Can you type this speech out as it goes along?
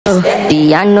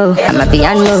piano,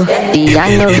 Amapiano,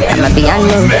 piano,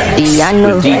 Amapiano,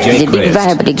 piano. It's a big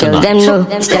vibe, but the girls them know.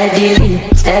 Steadily,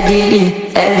 steadily,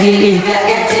 heavily.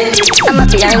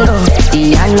 Amapiano,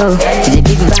 piano. It's a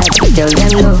big vibe, but the girls them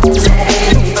know.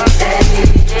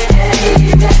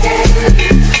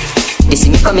 They see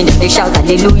me coming, they shout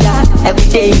hallelujah. Every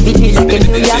day it beat me like a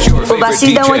new year.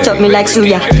 Overseas they won't chop me like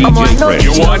suya. I'm on no but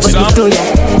you know ya.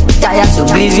 Tire so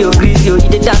breezy, oh breezy, oh. You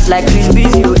dey dance like Chris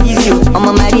Breezy, oh easy, oh. I'm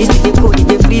on my wrist, they cold,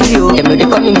 they freezy, oh. Them know they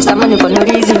call me Mr. Money for no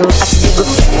reason, oh. As they go,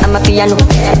 Amapiano,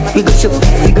 we go show,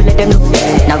 we go let them know.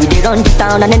 Now we dey run the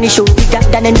town and any show bigger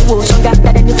than any woe, stronger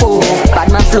than any foe. Bad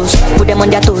man flows, put them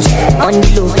on their toes, on the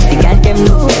low, they got them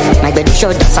know. My bed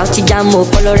short, South Jamo,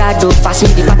 Colorado, pass me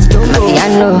the party don't go.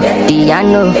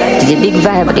 Piano, it's a big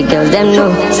vibe, but the girls them know.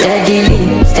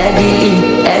 Steadily,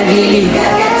 steadily, heavily.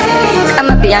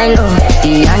 Amapiano,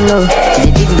 piano, it's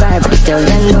a big vibe, but the girls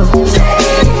them know.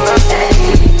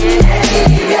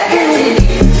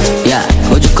 Yeah,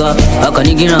 what you call?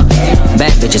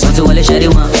 Bad bitches want to wall share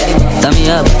one. Turn me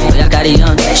up, yeah, carry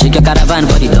on. Shake your caravan,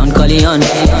 body don't call it on.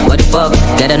 What the fuck?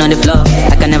 Get it on the floor.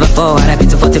 I can never fall, I rap it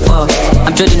to 44.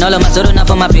 I'm trading all of my soul now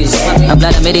for my peace. I'm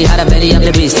glad I made it, had a belly of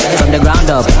the beast. From the ground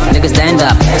up, niggas stand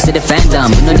up. See the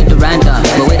fandom, we no need to random.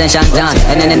 But wait and shine down,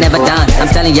 and then it never done. I'm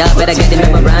telling y'all, better get the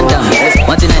memorandum.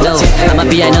 One thing I know,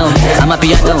 Amapiano,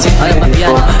 Amapiano,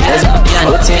 Amapiano.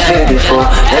 What's in fear before?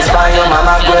 Let's find your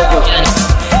mama go.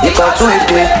 You got to it,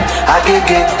 I get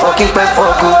it, fucking back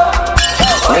for good.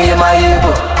 When you're my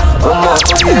able, I'm more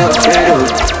to you,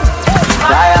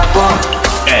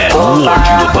 and warned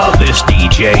you about this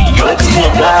DJ, yo, the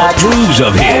grooves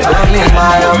of him.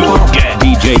 Your cat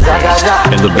DJ Chris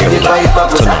in the building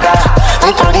tonight.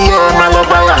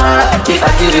 If I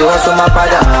give you also my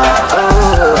brother,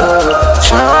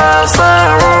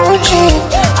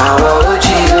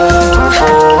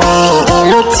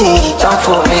 don't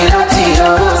for me,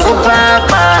 say bye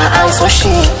bye, I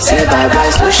sushi, say bye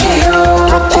bye sushi,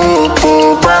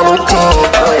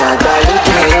 oh yeah,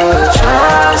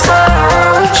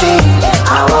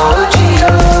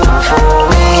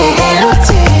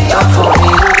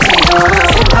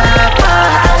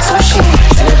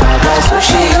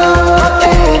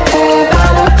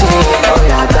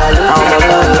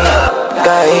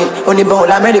 only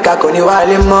born America, Connie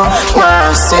Walima.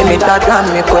 Say me that damn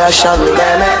me, Koya Shami.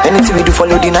 Anything we do,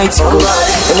 follow the night you go.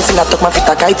 Anything I talk my feet,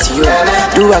 I kite you.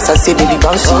 Do as I say, baby,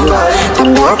 bounce you.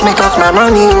 Them work, make out my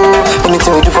money.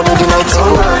 Anything we do, follow the night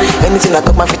you go. Anything I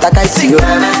talk my feet, I kite you.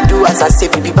 Do as I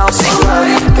say, baby, bounce you.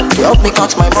 Them work, make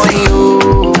out my money.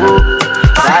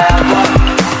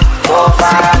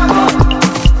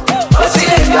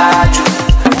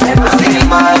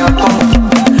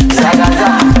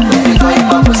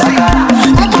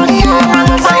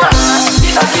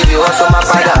 I give you also my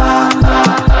father.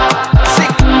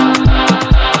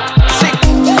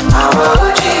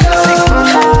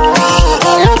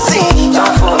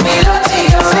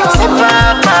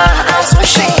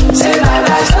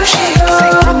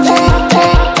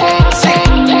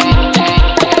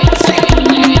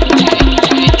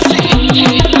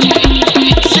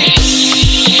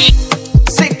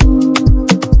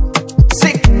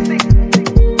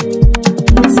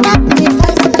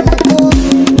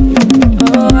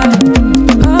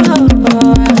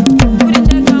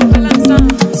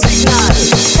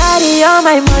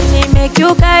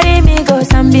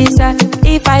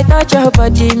 If I touch your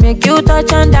body, make you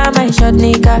touch under my short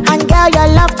nigga. And girl, your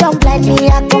love don't blind me.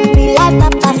 I can be like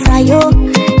Papa Fryo.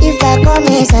 If I come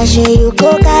in sachet, you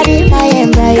go carry my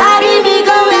embryo. Carry me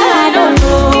go where I don't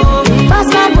know. Pass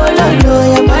my bololo,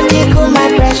 your body cool my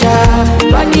pressure.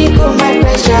 Body cool my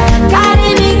pressure. Carry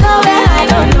me go where I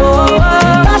don't know.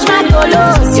 Touch my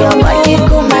tolos, your body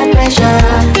cool my pressure.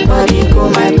 Body cool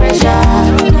my pressure.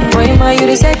 Boy, ma, you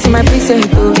reset my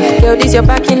preset, oh. Yo, this your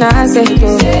back in a asset,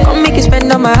 oh. Come make you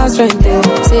spend on my house rent,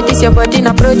 oh. Say this your body in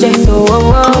a project, oh.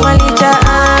 Oh, oh, Malita, I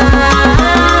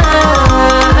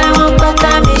won't put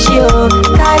time in she, oh.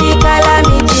 Carry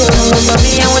calamity, oh. For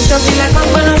me, I want to feel like I'm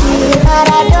gonna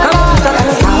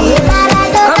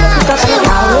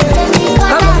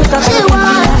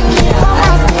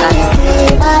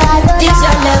this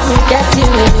your level,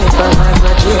 getting me from my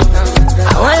body.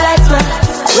 I want light, man,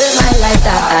 with my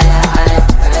lighter,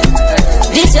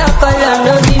 this your color,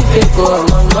 no different, oh,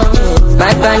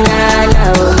 my banana,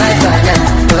 oh, my banana,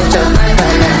 don't chop my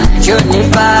banana, show me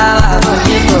power, for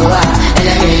people, and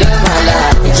let me love my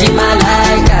life, it's my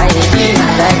like,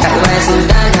 my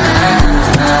Sudana,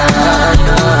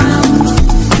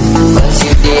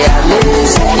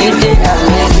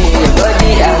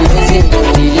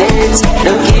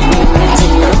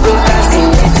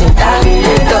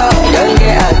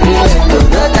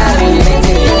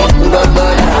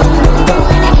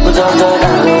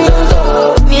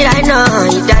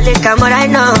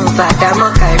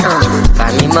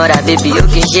 baby, you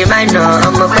can share my no.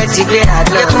 I'm a petty great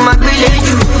at love. Yeah, my village,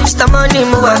 Mr. Money,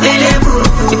 move available.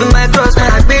 You be my cross, my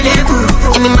available.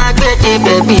 Give me my birthday,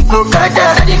 baby, go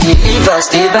kada. I deliver,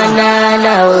 stay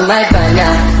banana, oh my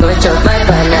banana, go chop my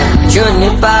banana. Show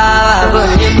me power, go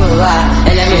me power.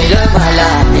 And let me love my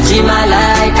life. It's my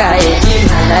like,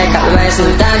 my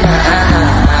sultana.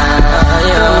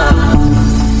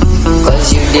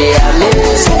 Cause you dey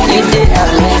amazing,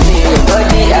 your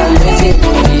body amazing,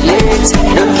 relate,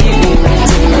 don't keep me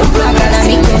waiting.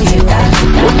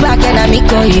 Look back and I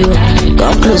make on you.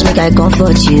 Come close, make I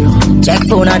comfort you. Check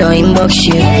phone, I don't inbox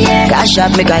you. Cash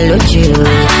up, make I load you.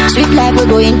 Sweet life, we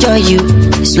go enjoy you.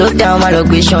 Slow down, my love,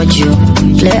 we short you.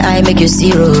 Clear eye, make you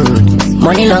see road.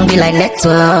 Money long be like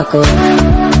network, oh.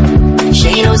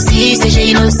 She no see,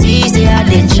 say I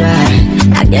did try.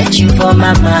 I get you for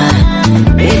my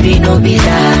mind, baby, no be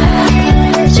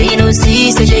lie. She no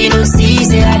see, say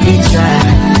I did try.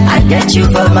 I get you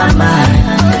for my mind,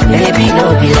 baby,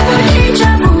 no be lie.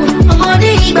 I'm on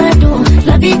the Igbado,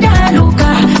 la vida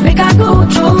loca, make I go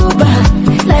through.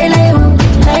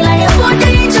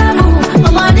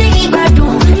 I'm on the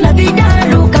Igbado, la vida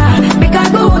loca, make I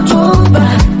go through.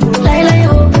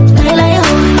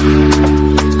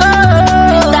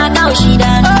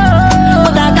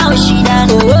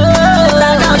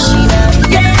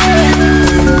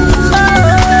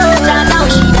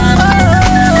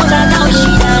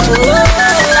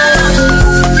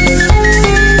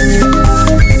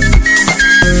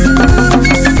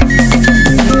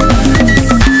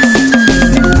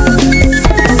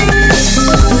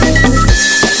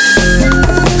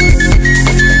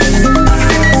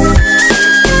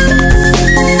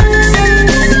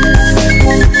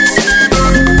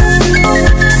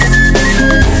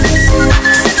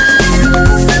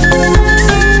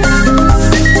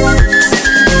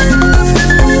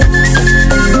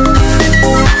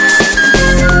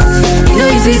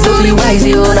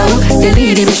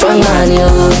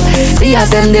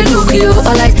 Them they look you,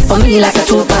 all eyes on me like a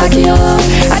two-pack, yo.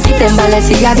 I keep them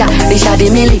Balenciaga, they shady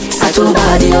milli, a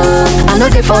two-body, yo. I know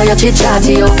they for your chit-chat,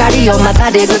 yo. Carry your matter,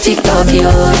 they go TikTok,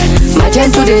 yo. My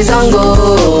gen to the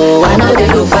zongo, I know they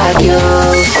look back, yo.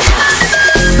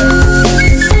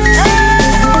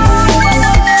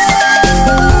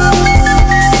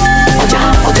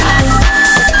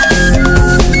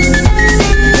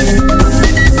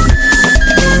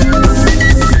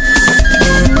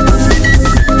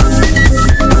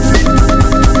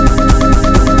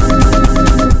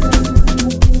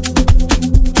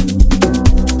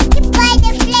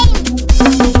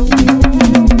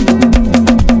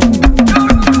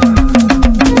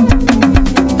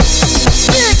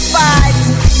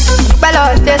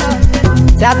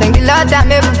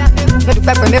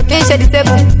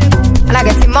 And I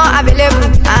get it more available.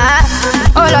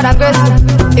 Oh Lord, I'm grateful.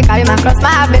 You carry my cross,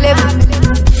 my available.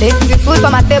 Take the food for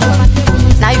my table.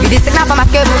 Now you be the signal for my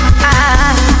cable.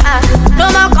 No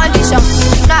more condition,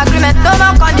 no agreement, no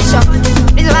more condition.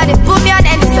 This is why they put me on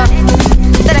any song.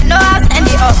 So they know I'll send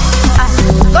it up.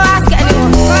 Go ask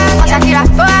anyone. Go ask Shakira.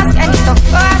 Go ask any song.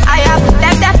 Go ask I have.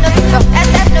 Let's have no TikTok.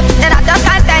 Let's have no. Then I just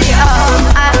can't tell you.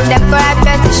 Them go ask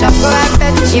petition. Go ask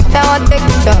petition. If they want take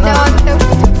it, they want take it.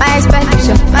 My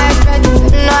expenditure,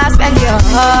 no I spend it.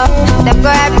 Them go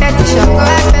ask petition. Go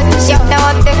ask petition. If they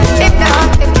want take it,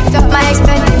 my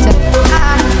expenditure.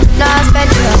 No I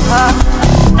spend it.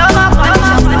 No more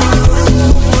condition.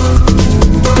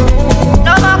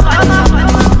 No more condition.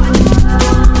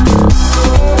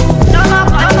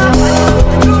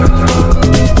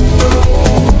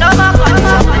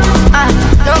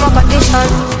 No more condition.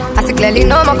 I see clearly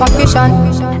no more confusion.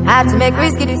 I had to make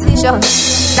risky decisions.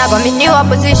 Now got me new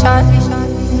opposition.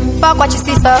 Fuck what you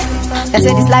see, sir. They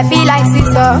say this life be like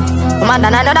seesaw. One man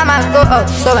and another man go up.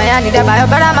 So when I need it by your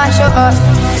brother man show up.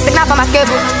 Signal for my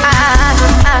cable.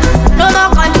 No more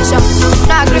condition.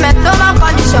 No agreement, no more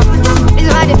condition. This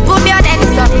is why they put me on any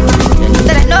song.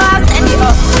 So they know I'll send it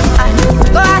up.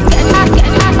 Go ask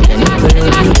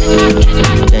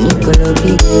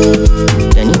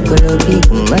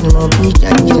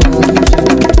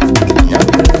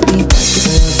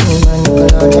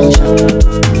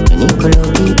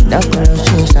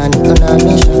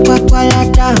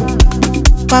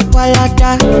Kwakwalata,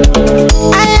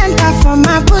 I enter from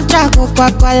Abuja go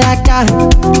Kwakwalata.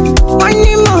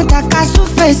 Money more taka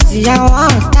surface I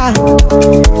want.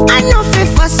 I know fit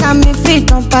for some if it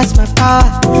don't pass my power.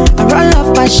 I roll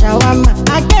up a shawarma,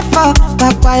 I get for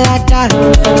Kwakwalata.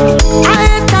 I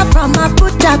enter from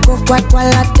Abuja go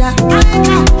Kwakwalata.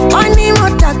 Money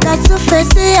more taka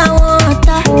surface I want.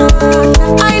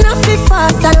 I know fit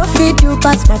fast, I know fit do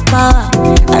pass my power.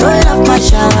 I roll up a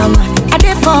shawarma, I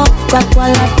get for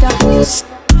Kwakwalata.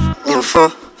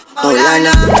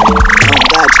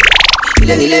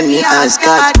 Then let me ask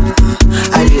God.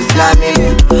 I live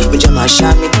flaming. Ujama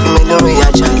shami, kumelo ya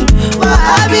jani.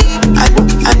 Wahabi,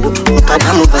 I look,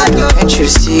 mukadamu vado. Can't you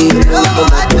see?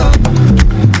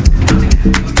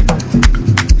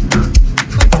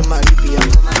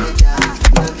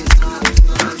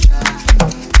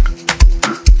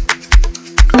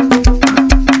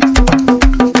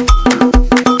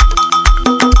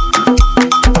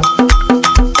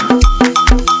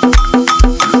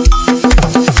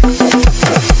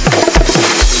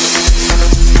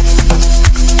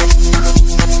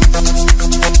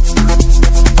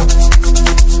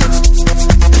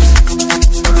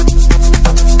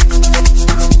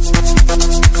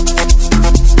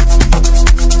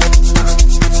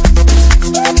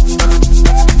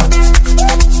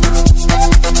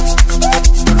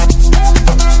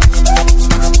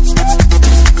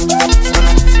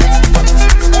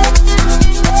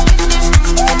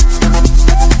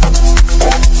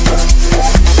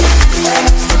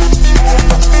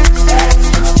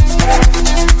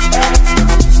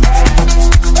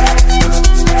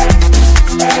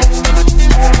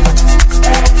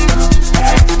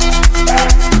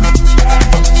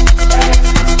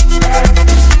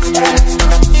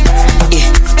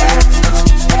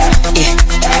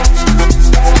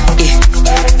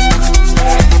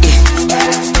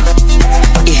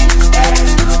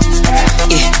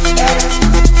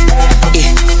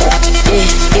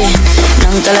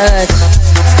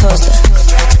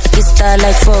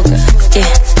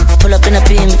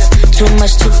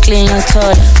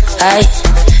 I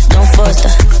don't foster,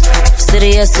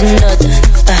 serious and other.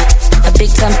 A big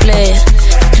time player,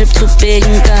 crib too big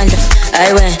and ganja.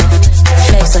 I went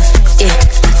flexer, yeah.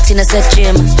 Tina said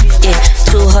gym, yeah.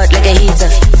 Too hot like a heater.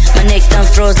 My neck done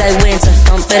froze like winter.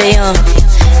 Don't bet it on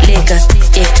liquor,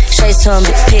 yeah. Shades on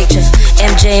big picture.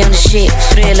 MJ on the shit,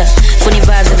 thriller. Funny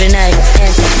vibes every night.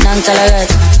 Enter, non-calagat,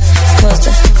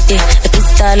 Costa, yeah. I get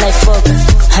style like Fokker,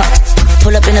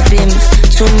 pull up in a beam,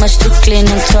 too much to clean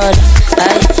and taller.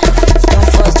 I don't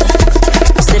foster,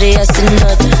 serious and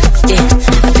other, yeah.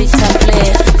 A big time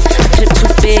player, a crib too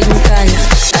big and kanya.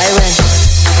 I went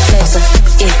flexer,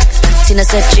 yeah. Tina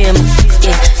said gym,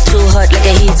 yeah. Too hot like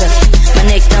a heater. My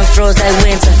neck done froze like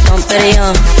winter. Don't bet it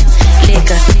on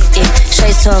liquor, yeah.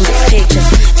 Shades on big picture.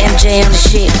 MJ on the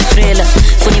shit, thriller.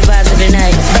 Funny vibes every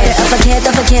night. I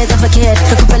forget.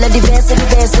 Preoccupela diversa.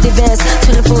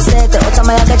 To the full set,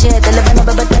 otama ya gadget.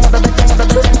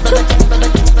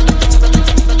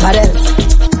 Marel.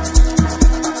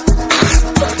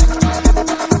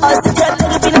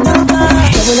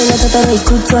 Sabole la tatara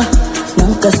ikuta.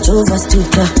 Nunca chova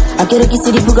stuta. Akere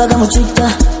kisiri buga kama chuta.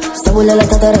 Sabole la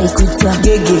tatara ikuta.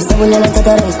 Gege. Sabole la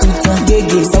tatara ikuta.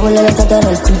 Gege. Sabole la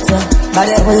tatara ikuta.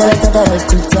 Sabole la tatara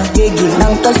ikuta. Gege.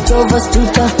 Nunca chova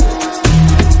stuta.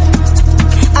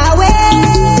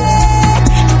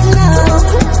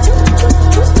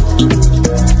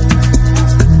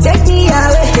 Take me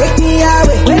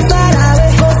away, way far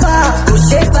away, go far,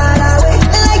 push it far away,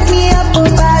 light me up on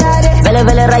Friday.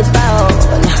 Vele right down,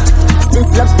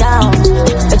 since lockdown,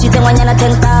 but you think when you're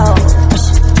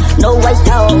 10,000, no white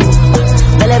down.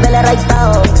 Vele right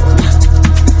down,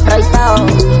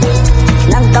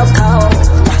 lang cow,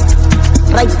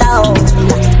 right down.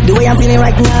 The way I'm feeling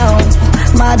right now,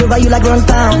 mad over you like run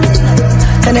town,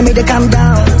 telling me to calm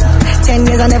down. 10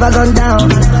 years I never gone down.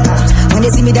 When they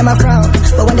see me, them I frown.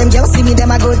 But when them girls see me,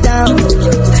 them I go down.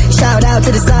 Shout out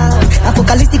to the sound. I'm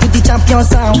focalistic with the champion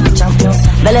sound.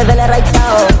 Vele right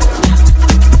down.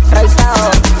 Right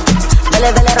down.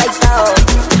 Vele right down.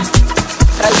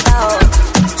 Right down.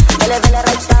 Vele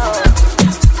right down.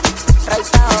 Right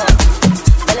down.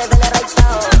 Vele right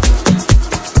down.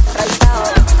 Right down.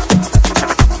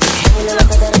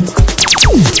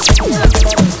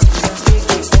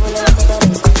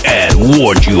 And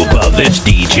warned you about this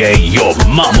DJ, your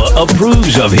mama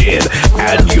approves of him.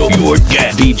 And your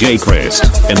get DJ Chris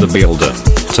in the building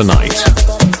tonight.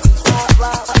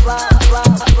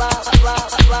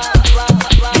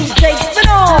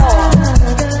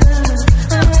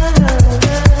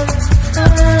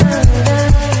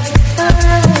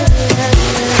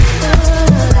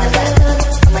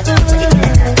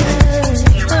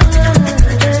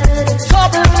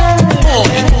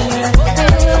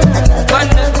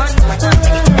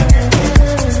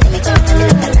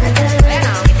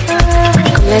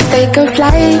 Take a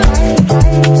flight,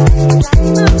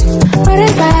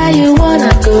 wherever you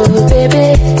wanna go, baby.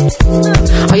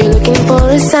 Are you looking for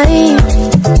a sign?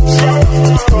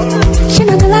 She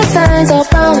know the last signs of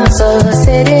bounce or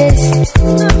cities.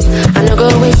 I'm not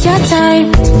gonna waste your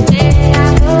time.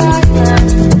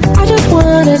 I just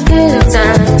want a good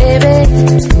time, baby.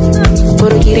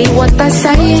 Puro kiri what I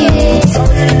say.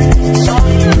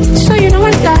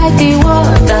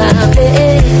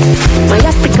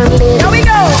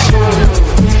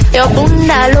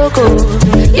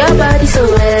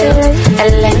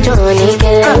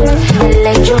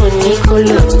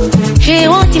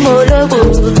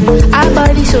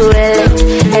 body so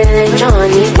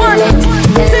electronic.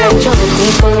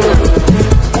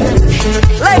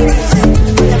 Ladies,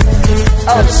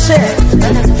 oh shit,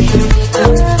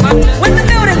 with the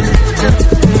building.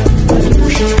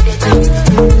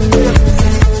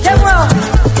 Get well,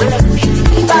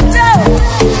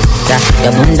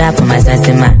 your bunda for my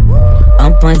sensima.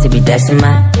 On point to be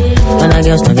decimal. When our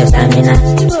girls don't get stamina,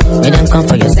 when them come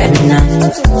for your seminar.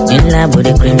 In lab with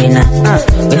a criminal.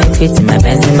 We don't fit in my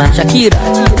Benzema. Shakira,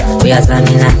 we are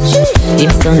stamina.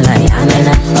 If don't lie,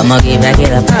 Amena. I'ma give back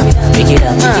it up, pick it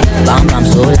up. Bam bam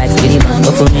so like speedy bam.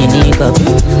 Go for me, nick up.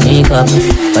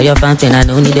 For your fountain, I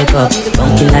don't need a cup.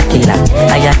 Don't killer,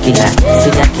 aya killer,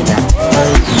 cigar killer.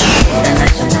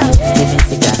 International, Steven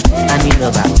Seagal, I'm your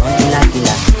rubber, don't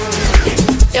killer.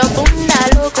 Your bunda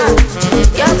loco,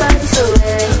 your body so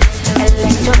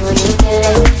electronic.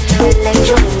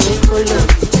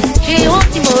 She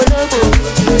wants the more loco,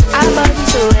 our body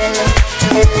so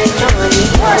electronic.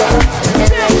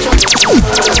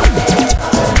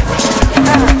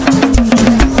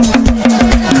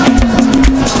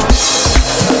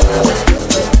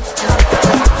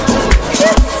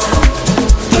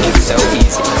 It's so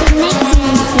easy.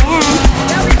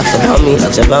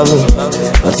 Ask about me,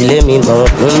 until let me go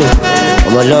with me.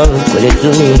 I'm alone, will it do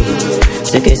me?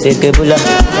 Seke bula,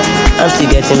 I'm still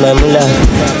getting my moolah.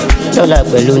 Dollar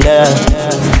pẹ̀lú náírà,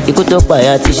 ikú tó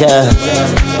pààyà ti ṣá.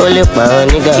 Ó lè pààrọ̀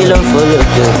nígà. Kí ló ń fò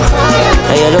lókè o?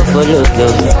 Ẹyẹ ló fò lókè o.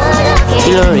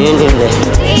 Kí ló ń rìn nílẹ̀?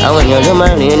 Àwọn èèyàn ló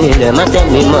máa ń rìn nílẹ̀. Má tẹ̀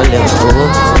mí mọ́lẹ̀ owó.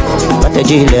 Má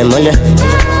tẹ̀jú ilẹ̀ mọ́lẹ̀.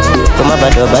 Kó má bàa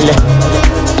dọ̀bálẹ̀.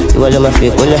 Ìwọ ló máa fi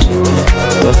kólẹ̀.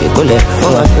 Wọ́n fi kólẹ̀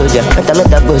fún wa sójà.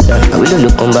 Mẹ́ta gbòòsà. Àwílò ló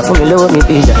kàn bá fún mi lówó mi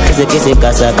pizza. Késekése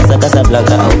kásá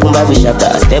blanca. Òkun bá bí ṣàtà.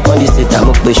 Step on the seat,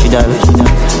 mo pe ṣùdà mi.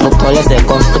 Mo kàn lẹ́sẹ̀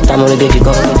kan, tó ta mo régéjì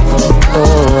kan.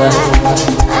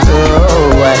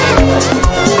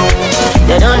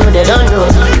 They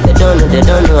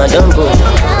don't know, I don't go.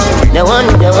 They want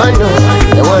know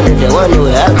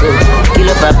where I go.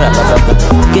 Kilo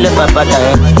papa,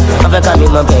 time. I feel like I'm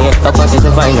my pain. I want to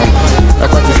survive. I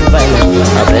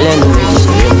feel like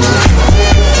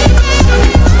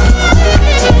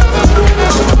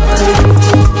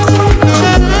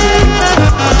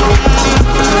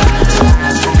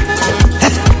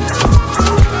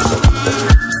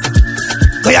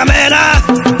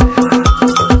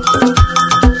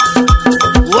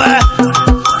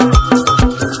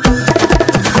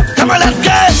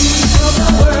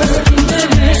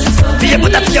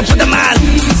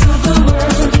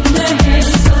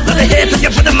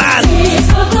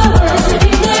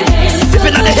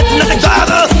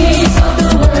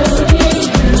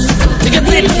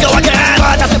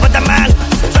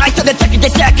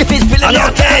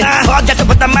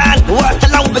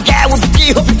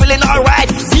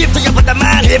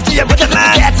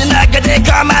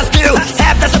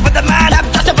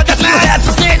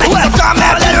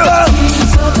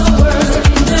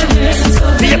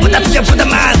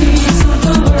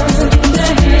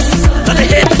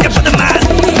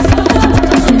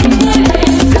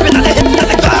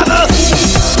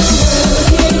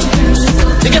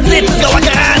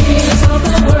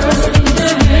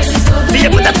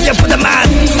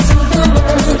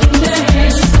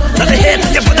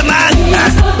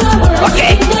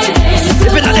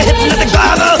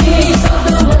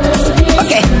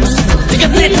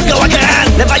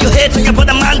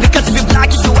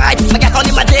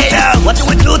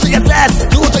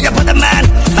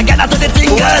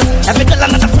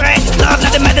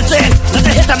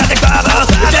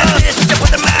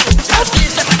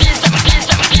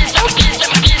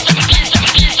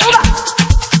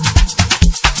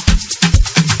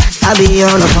I'll be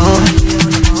on the phone,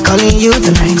 calling you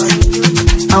tonight.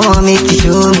 I wanna make you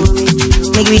show me,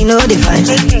 make me know the fight.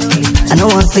 I don't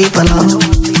wanna sleep alone,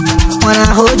 wanna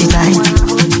hold you tight.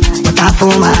 But I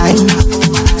fool my eyes,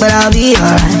 but I'll be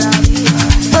alright.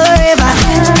 Forever,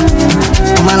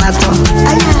 on my laptop,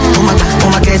 on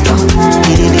my keto,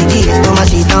 on my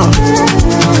sheet on.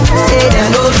 Say them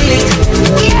go feel it,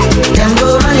 them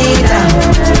go run it down,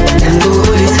 them go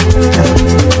hold it,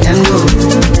 them go.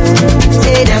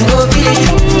 Say them go feel it,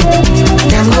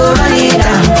 them go run it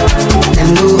down, them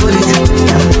go hold it,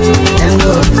 them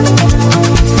go.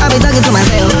 I be talking to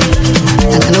myself,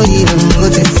 and I don't even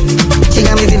notice. She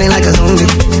got me feeling like a zombie,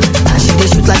 and she dey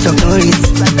shoot like Chuck Norris.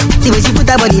 The way she put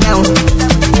her body down,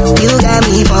 you got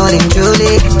me falling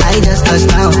truly. I just touched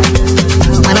down,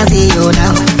 when I see you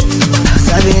now.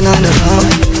 So I've been on the phone,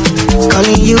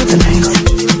 calling you tonight.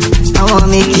 I wanna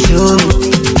make you show me,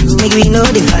 make me know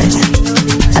the fight.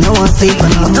 I don't wanna sleep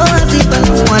alone,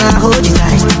 wanna hold you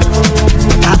tight.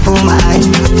 I fool my eyes,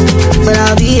 but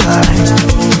I'll be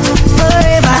alright.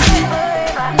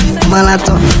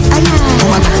 mato.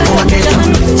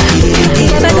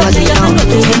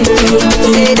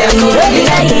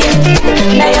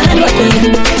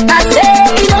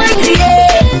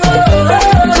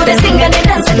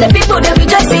 The people that we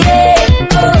just see,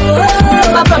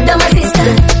 my brother, my sister,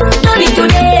 no need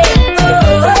today.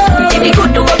 If we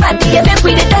could do a party, make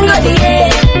we the tango,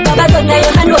 Baba God, now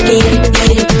your hand okay.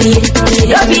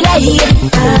 No be lie,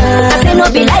 I say no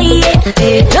be lie,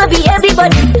 no be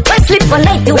everybody. But sleep for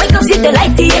night to wake up, see the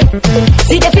light,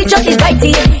 see the future is bright,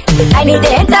 I need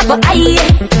the enter for eye,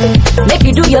 make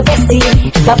you do your best,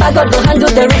 Baba God go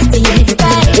handle the rest,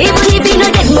 even if you no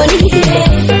get money,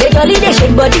 they call it a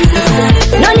shake body.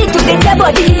 No need to get your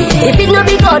body if it no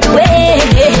be God way.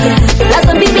 That's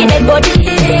some baby dead body.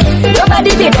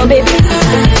 Nobody be no baby.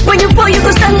 When you fall, you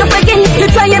go stand up again. You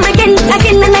try them again,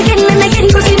 again and again and again.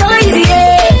 Cause it's not easy.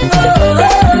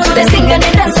 They sing and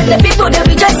they dance and the people they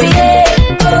rejoice.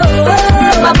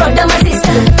 My brother, my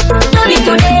sister, no need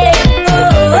today.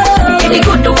 If we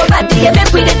go to a party,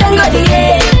 make we the tango.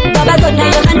 Baba God, now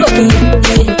your hand working.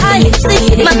 I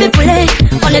see my people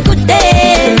on a good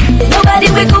day.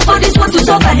 Nobody wake up for this one to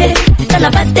suffer. Tell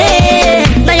a bad day.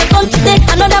 Now you come today,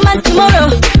 another man tomorrow.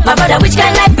 My brother, which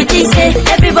kind of life it is?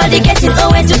 Everybody gets it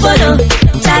always to follow.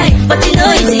 Try, but you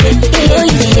know easy.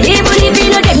 Even if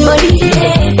you don't get money,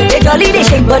 they call it a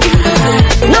shake body.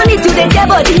 No need to get your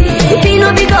body. If you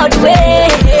know be God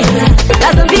way,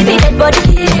 that's a baby dead body.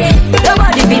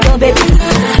 Nobody be no baby.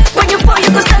 When you fall, you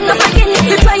go stand up again.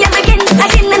 You try them again,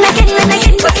 again and again and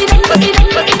again. But it ain't, but it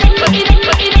ain't, but it ain't, but it ain't,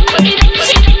 but it ain't, but it ain't.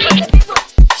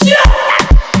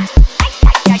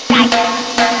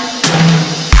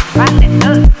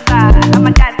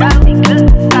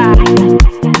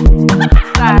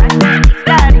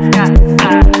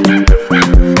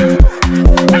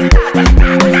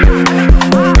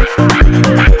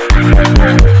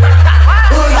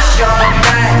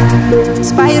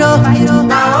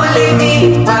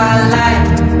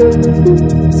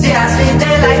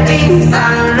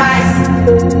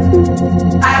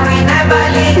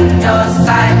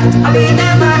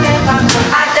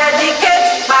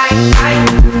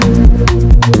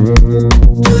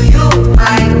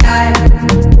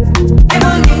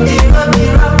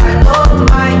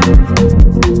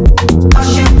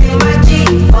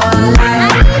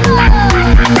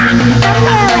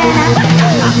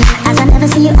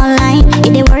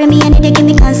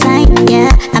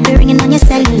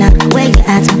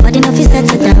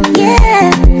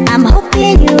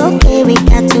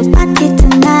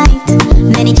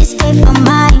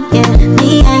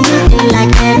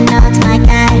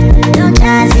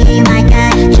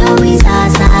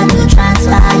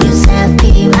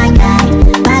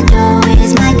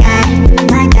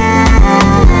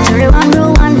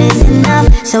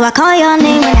 So I call your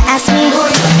name when I ask me,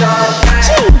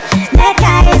 gee, that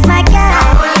guy is my guy.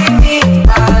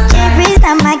 Jeffrey's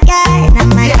not my guy, not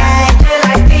my guy.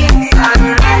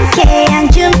 MK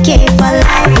and Junke for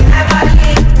life.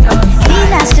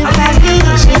 Villa Super V,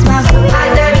 she's my food.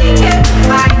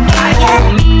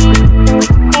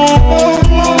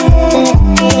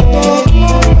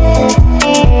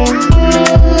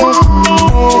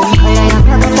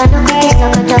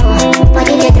 Why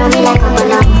did you throw me like a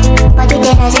balloon? Why did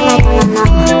you dance like a no?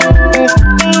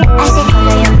 I say,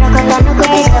 color your crocodile, no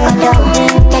cookies.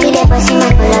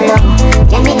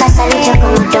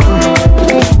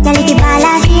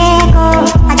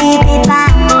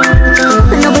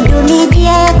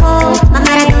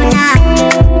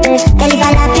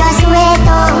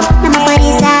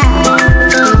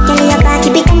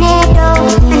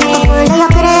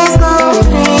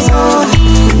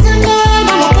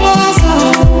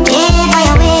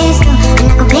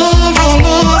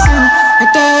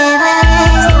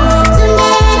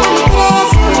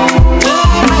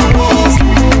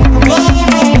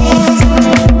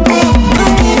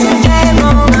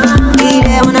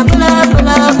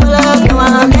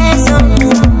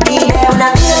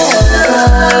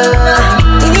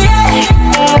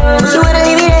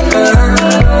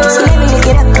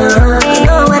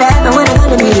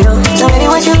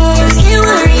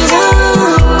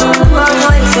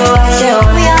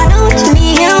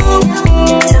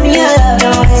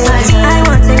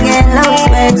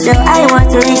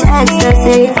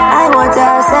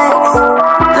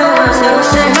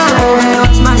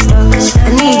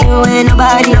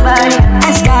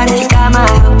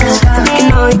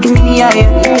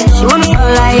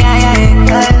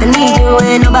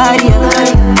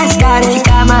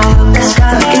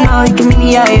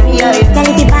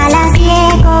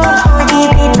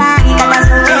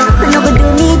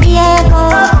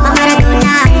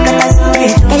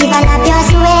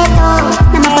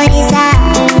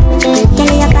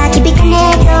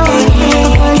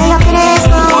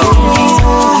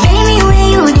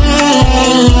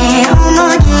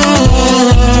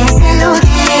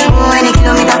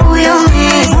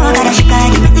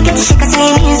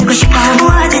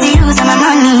 What is the use of my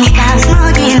money?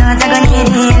 Smoking, not a gun,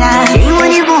 she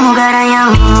want you for Garaya.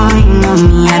 You know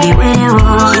me, I be with you.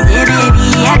 She say, baby,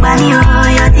 I got you.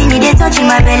 Your thing, they touching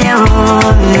my belly.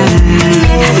 Oh,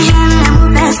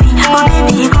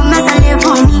 baby, come as a live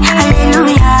for me.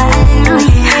 Hallelujah,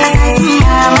 hallelujah. As I see her,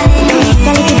 hallelujah.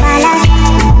 Tell it to balance.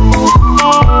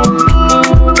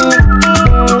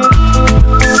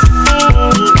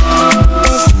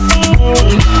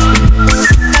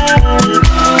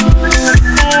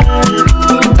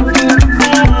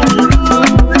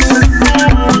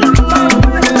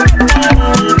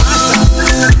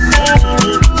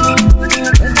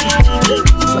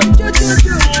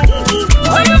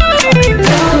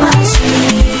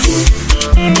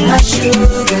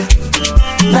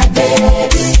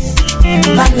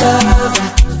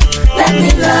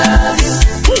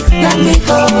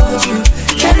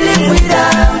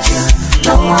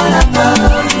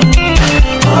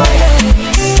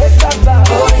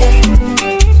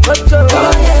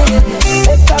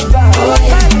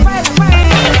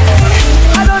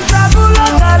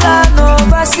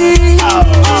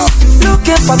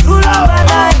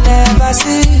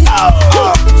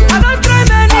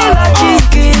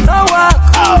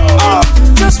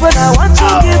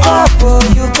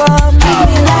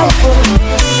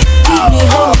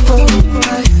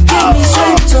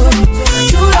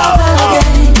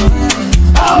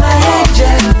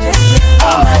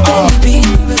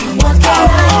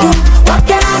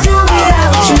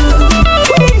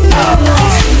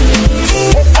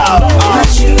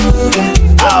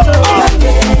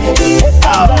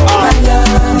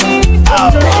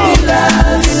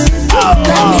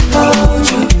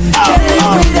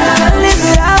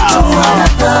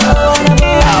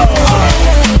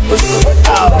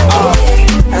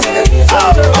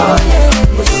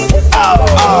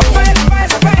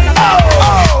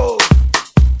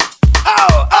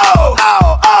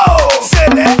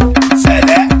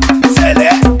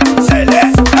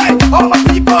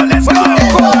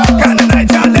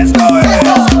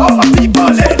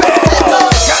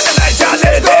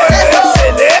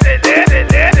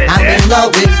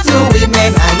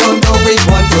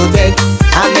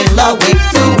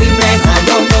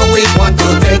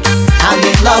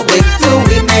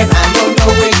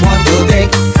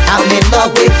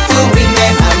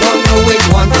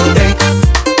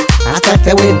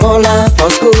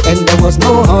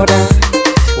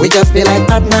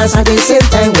 At the same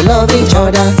time we love each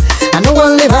other. I no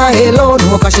one leave her alone,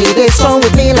 cause she dey strong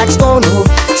with me like stone.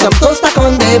 Some toast stuck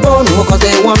on the bone, cause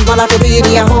they want Bola to be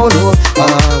their own.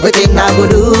 Waiting I go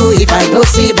do if I no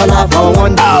see Bola for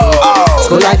one day.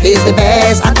 School life is the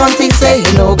best, I can't think say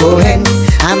you no go end.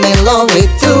 I'm in love with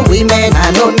two women,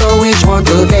 I don't know which one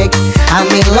to take. I'm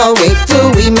in love with two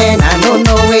women, I don't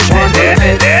know which one to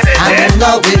take. I'm in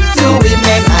love with two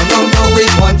women, I don't know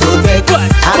which one to take.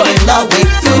 I'm in love with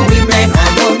two women, I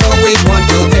don't know which one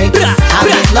to take. I'm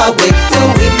in love with two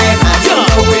women, I don't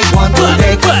know which one to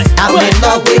take. I'm in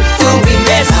love with two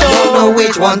women, I don't know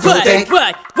which one to take.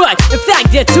 But in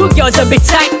fact, the two girls a bit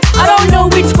tight. I don't know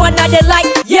which one I they like.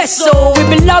 Yes, so we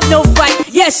been love no fight.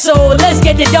 Yes, so let's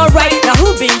get it done right. Now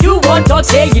who be you want talk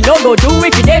say you know go do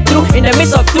it today through in the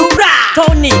midst of two.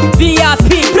 Tony,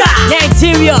 VIP,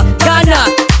 Nigeria,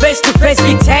 Ghana, face to face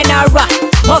be 10 naira.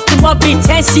 Muff to muff be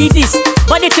 10 CDs.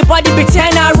 Body to body be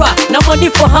 10 naira. Now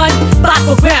money for hand,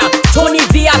 battleground. Tony,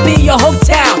 VIP, your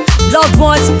hometown. Loved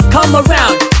ones come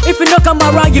around. If you don't come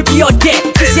around, you be your dead.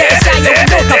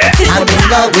 I'm in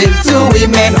love with two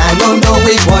women, I don't know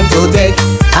which one to take.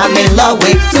 I'm in love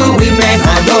with two women,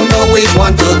 I don't know which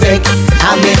one to take.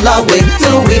 I'm in love with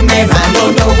two women, I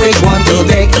don't know which one to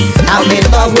take. I'm in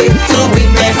love with two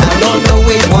women, I don't know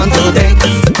which one to take.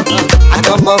 I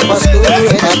come up for school and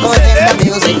I got in the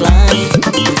music line.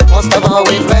 Most of all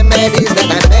with remedies that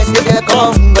I best to get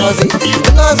come Gozi.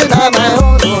 Nothing on my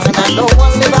own, and I don't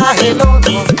want to live alone.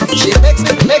 She makes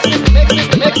me.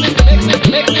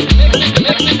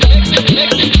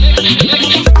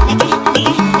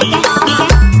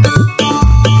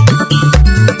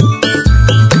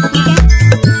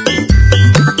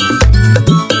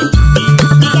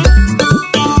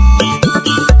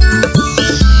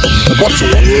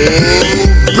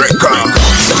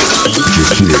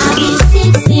 I've been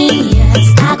 16 years,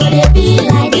 I gotta be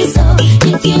like this, oh.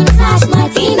 If you touch my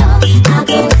Tino, I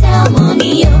go tell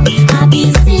mommy, yo. I've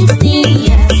been 16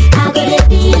 years, I gotta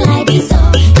be like this,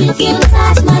 oh. If you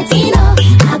touch my Tino,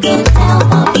 I go tell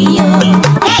mommy, yo.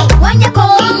 Hey, when you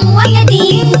come, when you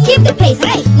deep, keep the pace,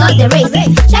 hey, not the race.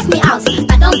 Check me out,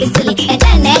 but don't be silly. And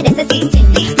then there's a 16.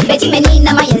 The veggie many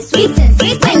na my sweet and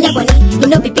sweet. When you're funny, you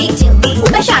know be big chill.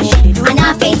 Ube shashi, and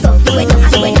I face off. Do it,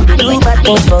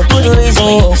 for good reason.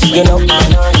 things, you know.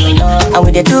 And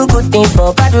we dey do good things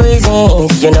for bad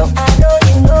reasons, you know.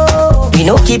 We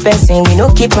no keep passing, we no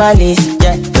keep malice.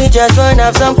 Yeah, we just wanna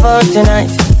have some fun tonight.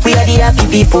 We are the happy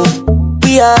people,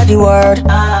 we are the world.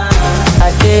 I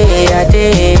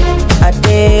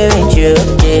day with you.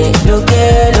 Yeah,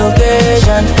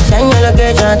 location, send your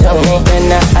location to me.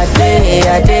 And I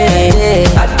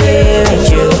day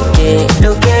with you.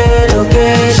 Yeah,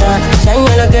 location, send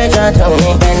your location to me.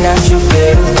 And I shoot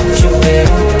better.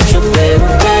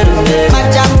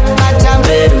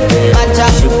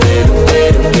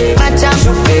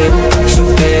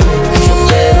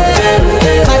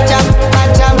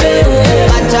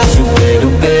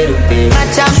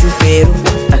 Macha,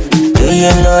 do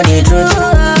you know the truth?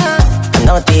 I'm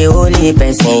not the only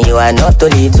person, you are not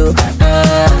only two.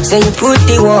 Say you put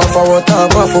the one for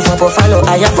talk, one for follow,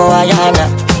 aya for ayana.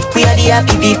 We are the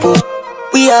happy people,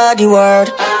 we are the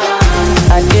world.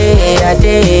 I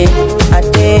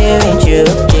day with you.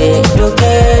 Yeah,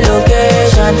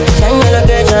 location, send your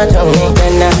location to me.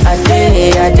 And I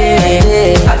day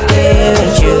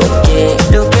with you.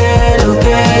 Yeah,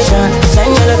 location,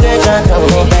 send your location to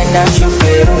me. And I shoot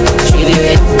better.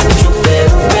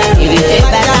 If you take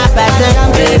back my person,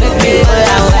 baby,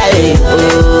 I'm ready.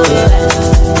 Oh,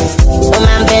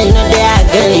 man, baby, no, they are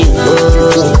getting.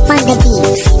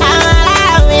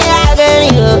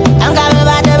 I'm coming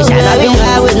back to be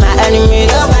with my enemy.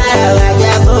 No matter what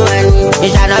you're doing, you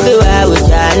shall not be well with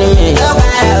your enemy. No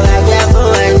matter what you're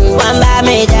doing, one by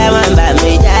me, one by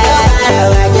me. No matter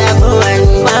what you're doing,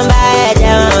 one by me,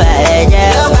 one by me.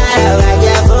 No matter what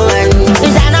you're doing, you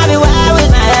shall not be well with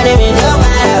my enemy. No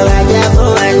matter what you're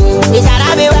doing, you shall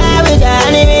not be well with your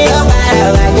enemy. No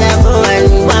matter what you're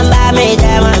doing, one by me,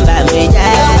 one by me. No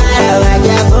matter what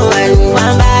you're doing,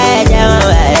 one by me, one by me.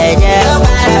 No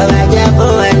matter what you're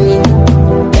doing.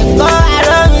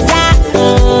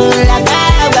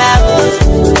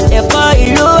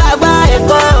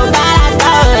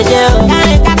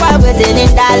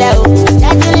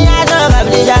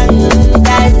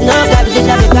 There's no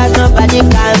competition because nobody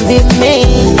can beat me.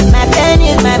 My pain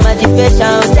is my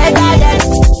motivation. Stay guided.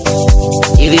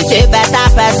 If you say better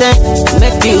person,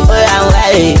 make you all and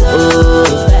well.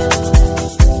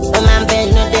 Oh, my pain,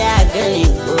 no, they are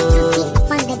getting.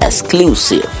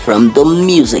 Exclusive from the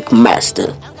Music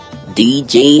Master,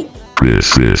 DJ.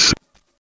 This